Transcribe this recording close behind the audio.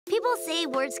People say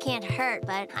words can't hurt,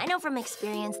 but I know from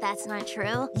experience that's not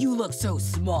true. You look so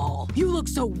small. You look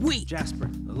so weak. Jasper,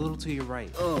 a little to your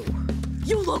right. Oh,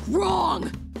 you look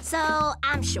wrong. So,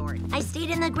 I'm short. I stayed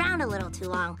in the ground a little too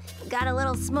long. Got a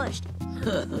little smushed.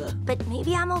 But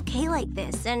maybe I'm okay like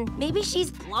this, and maybe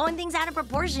she's blowing things out of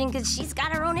proportion because she's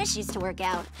got her own issues to work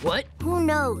out. What? Who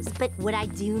knows? But what I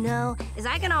do know is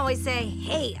I can always say,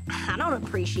 hey, I don't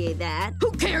appreciate that.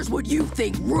 Who cares what you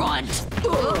think, runt?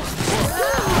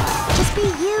 Just be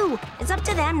you. It's up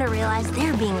to them to realize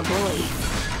they're being a bully.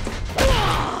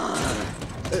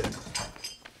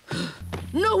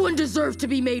 No one deserves to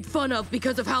be made fun of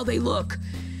because of how they look.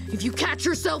 If you catch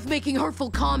yourself making hurtful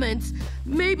comments,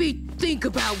 maybe think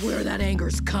about where that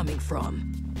anger's coming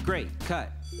from. Great, cut.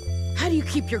 How do you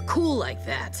keep your cool like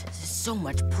that? So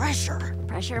much pressure.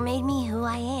 Pressure made me who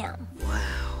I am.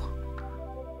 Wow.